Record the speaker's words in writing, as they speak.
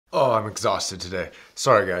Oh, I'm exhausted today.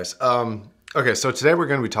 Sorry, guys. Okay, so today we're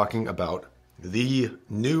going to be talking about the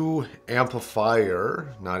new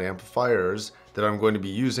amplifier, not amplifiers, that I'm going to be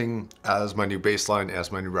using as my new baseline,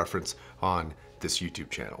 as my new reference on this YouTube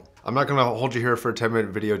channel. I'm not going to hold you here for a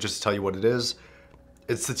 10-minute video just to tell you what it is.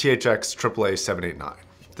 It's the THX AAA 789,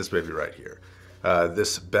 this baby right here.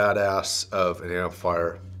 This badass of an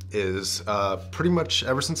amplifier is pretty much,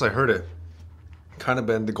 ever since I heard it, kind of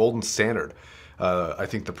been the golden standard. I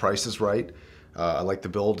think the price is right. I like the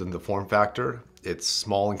build and the form factor. It's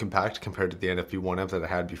small and compact compared to the NFB1 amp that I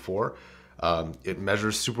had before. It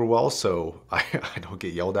measures super well, so I don't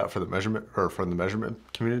get yelled at for the measurement or from the measurement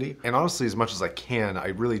community. And honestly, as much as I can, I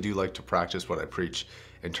really do like to practice what I preach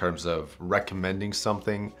in terms of recommending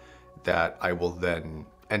something that I will then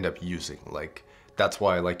end up using. Like, that's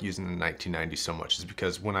why I like using the 1990 so much, is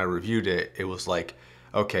because when I reviewed it, it was like,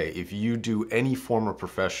 okay, if you do any form of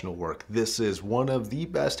professional work, this is one of the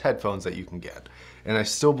best headphones that you can get. And I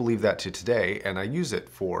still believe that to today, and I use it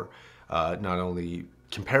for not only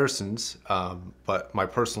comparisons, but my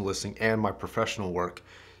personal listening and my professional work,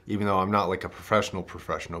 even though I'm not like a professional,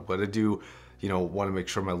 but I do, want to make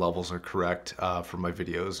sure my levels are correct for my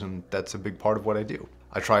videos, and that's a big part of what I do.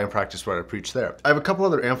 I try and practice what I preach there. I have a couple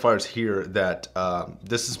other amplifiers here that,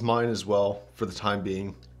 this is mine as well for the time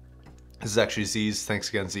being. This is actually Z's. Thanks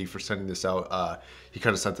again, Z, for sending this out. He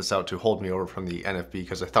kind of sent this out to hold me over from the NFB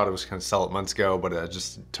because I thought I was going to sell it months ago, but it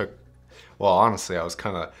just took, well, honestly, I was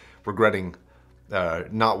kind of regretting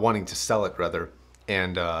not wanting to sell it, rather.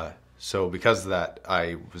 And so because of that,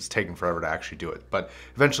 I was taking forever to actually do it, but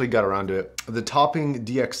eventually got around to it. The Topping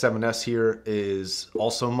DX7S here is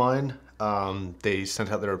also mine. They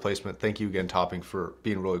sent out their replacement. Thank you again, Topping, for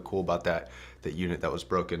being really cool about that unit that was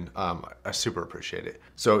broken. I super appreciate it.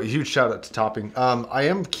 So a huge shout out to Topping. I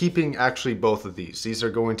am keeping actually both of these. These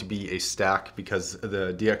are going to be a stack because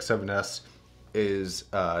the DX7S is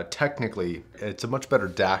technically, it's a much better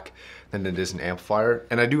DAC than it is an amplifier.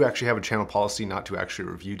 And I do actually have a channel policy not to actually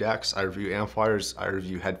review DACs. I review amplifiers, I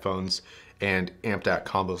review headphones, and amp DAC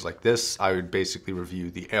combos like this. I would basically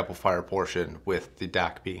review the amplifier portion with the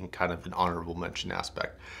DAC being kind of an honorable mention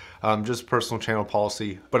aspect. Just personal channel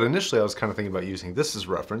policy. But initially I was kind of thinking about using this as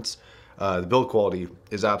reference. The build quality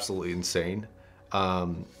is absolutely insane.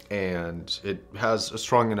 And it has a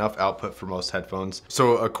strong enough output for most headphones.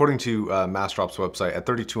 So according to Massdrop's website, at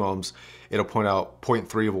 32 ohms, it'll point out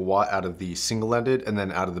 0.3 of a watt out of the single-ended, and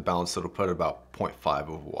then out of the balance, it'll put about 0.5 of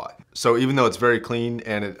a watt. So even though it's very clean,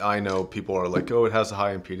 and I know people are like, oh, it has a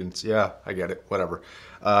high impedance. Yeah, I get it, whatever.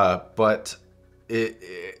 But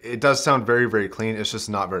it does sound very, very clean. It's just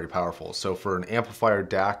not very powerful. So for an amplifier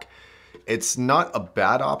DAC, it's not a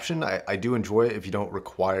bad option. I do enjoy it if you don't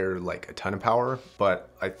require like a ton of power, but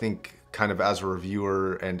I think kind of as a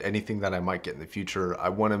reviewer and anything that I might get in the future, I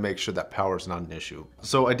want to make sure that power is not an issue.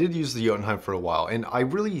 So I did use the Jotunheim for a while, and I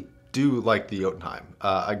really do like the Jotunheim.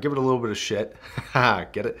 I give it a little bit of shit.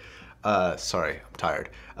 Get it? Sorry, I'm tired.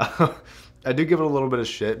 I do give it a little bit of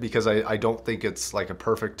shit because I don't think it's like a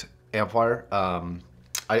perfect amplifier.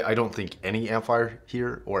 I don't think any amplifier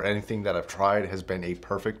here or anything that I've tried has been a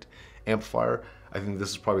perfect amplifier. I think this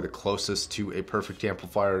is probably the closest to a perfect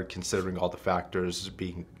amplifier, considering all the factors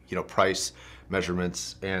being, price,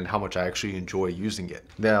 measurements, and how much I actually enjoy using it.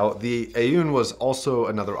 Now, the Aoun was also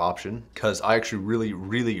another option because I actually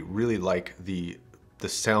really like the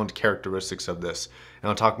sound characteristics of this. And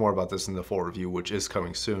I'll talk more about this in the full review, which is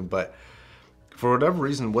coming soon. But for whatever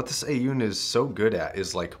reason, what this Aoun is so good at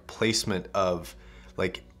is like placement of,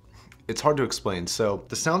 like, it's hard to explain. So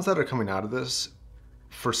the sounds that are coming out of this,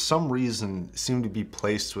 for some reason, seem to be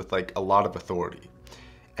placed with like a lot of authority.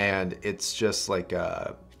 And it's just like,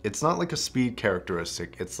 it's not like a speed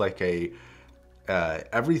characteristic. It's like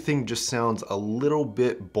everything just sounds a little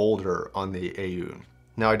bit bolder on the Aoun.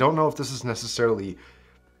 Now, I don't know if this is necessarily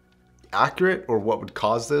accurate or what would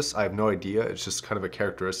cause this. I have no idea. It's just kind of a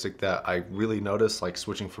characteristic that I really noticed, like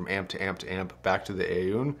switching from amp to amp to amp back to the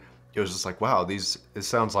Aoun. It was just like, wow, it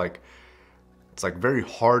sounds like, it's like very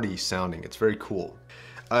hearty sounding. It's very cool.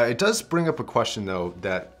 It does bring up a question though,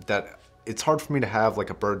 that it's hard for me to have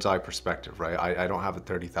like a bird's eye perspective, right? I don't have a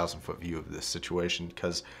 30,000 foot view of this situation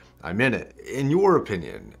because I'm in it. In your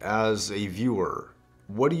opinion, as a viewer,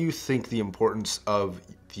 what do you think the importance of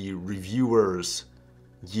the reviewer's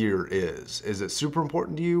year is? Is it super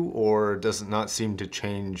important to you, or does it not seem to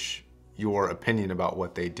change your opinion about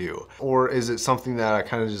what they do? Or is it something that I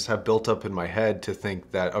kind of just have built up in my head to think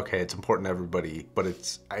that, okay, it's important to everybody, but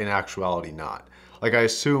it's in actuality not? Like, I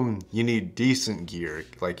assume you need decent gear.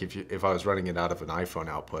 Like, if I was running it out of an iPhone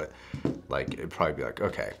output, like, it'd probably be like,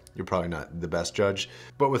 okay, you're probably not the best judge.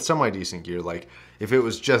 But with semi-decent gear, like, if it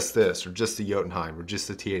was just this, or just the Jotunheim, or just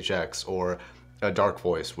the THX, or a Dark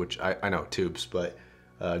Voice, which I know, tubes, but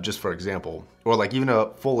just for example, or like even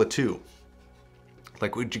a full of 2,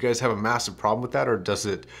 like, would you guys have a massive problem with that, or does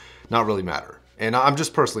it not really matter? And I'm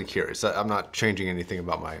just personally curious. I'm not changing anything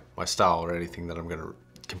about my style or anything that I'm gonna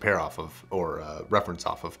compare off of or reference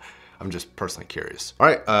off of. I'm just personally curious. All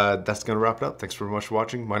right, that's gonna wrap it up. Thanks very much for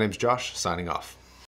watching. My name's Josh, signing off.